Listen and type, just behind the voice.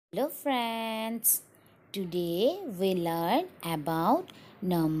Hello friends, today we learn about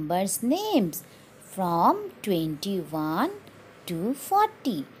numbers names from 21 to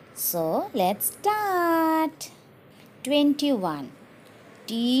 40. So let's start. 21.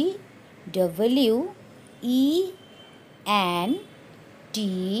 T W E N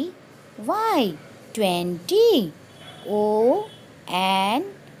T Y 20. O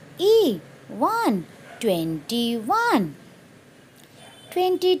N E 1 21.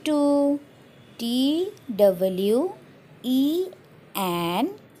 22. T W E N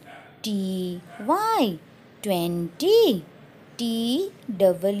T Y 20. T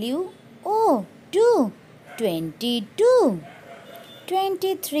W O 2 22.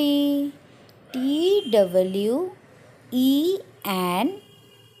 23. T W E N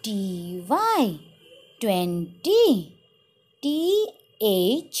T Y 20. T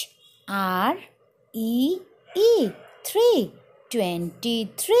H R E E 3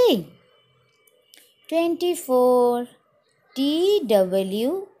 23. 24. T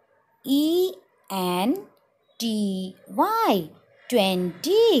W E N T Y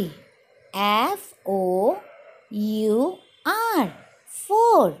 20. F O U R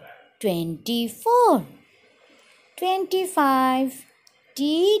 4 24. 25.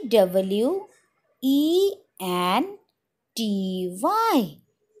 T W E N T Y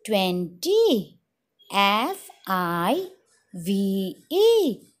 20. F I V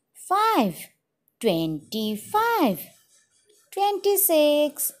E 5 25.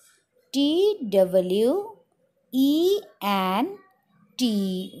 26. T W E N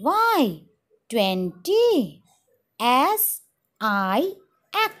T Y 20. S I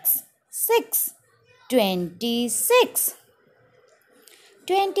X 6 26.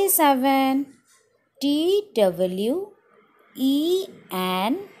 27. T W E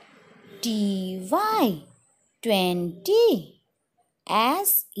N T Y 20.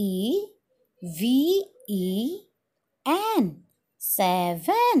 S E V E N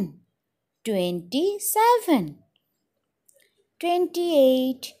 7 27.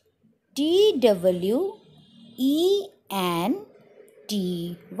 28. T W E N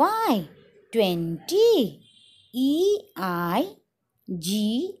T Y 20. E I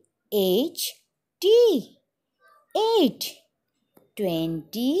G H T 8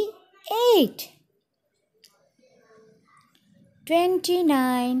 28.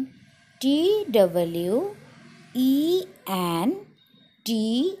 29. T W E N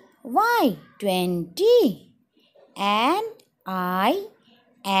T Y 20. N I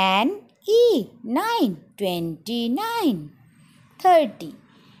N E 9 29. 30.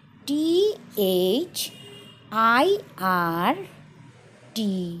 T H I R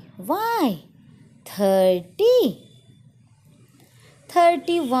T Y 30.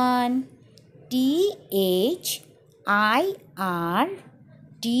 31. T H I R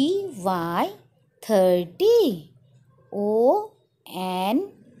T Y 30. O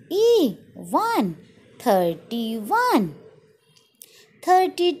N E 1 31.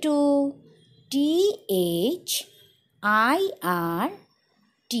 32. T H I R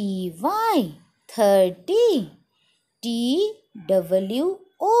T Y 30. T W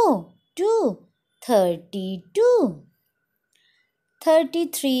O 2 32.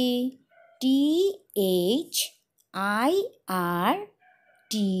 33. T H I R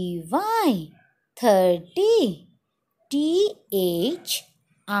T Y 30. T H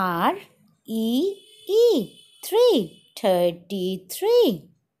R E E 3 33.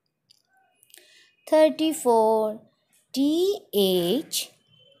 34. T H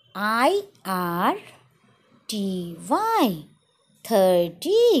I R T Y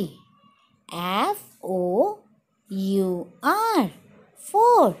 30. F O U R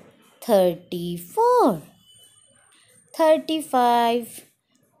 4 34. 35.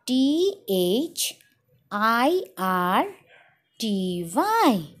 T H I R T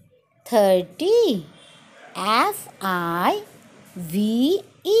Y 30. F I V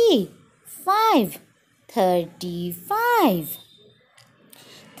E 5 35.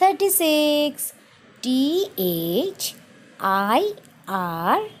 36. T H I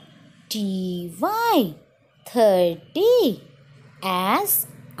R T Y 30. S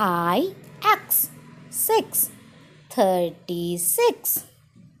I X 6 36.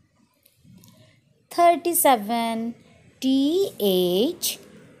 37. T H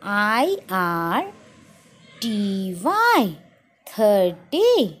I R T Y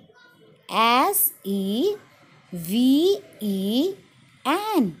 30. S E V E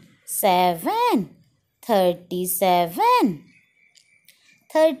N 7 37.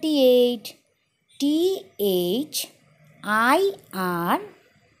 38. T H I R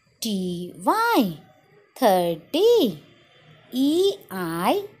T Y 30. E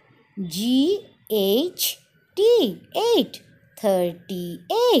I G-H-T, 8,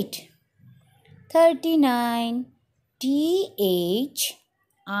 38. 39, T-H-I-R-T-Y,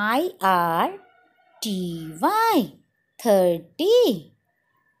 30.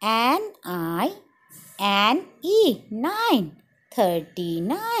 N-I-N-E, 9,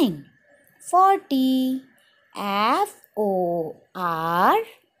 39. 40, F-O-R-T-Y,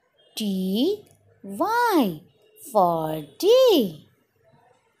 40.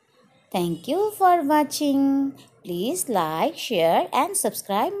 Thank you for watching. Please like, share and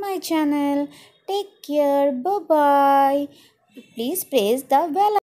subscribe my channel. Take care. Bye-bye. Please press the bell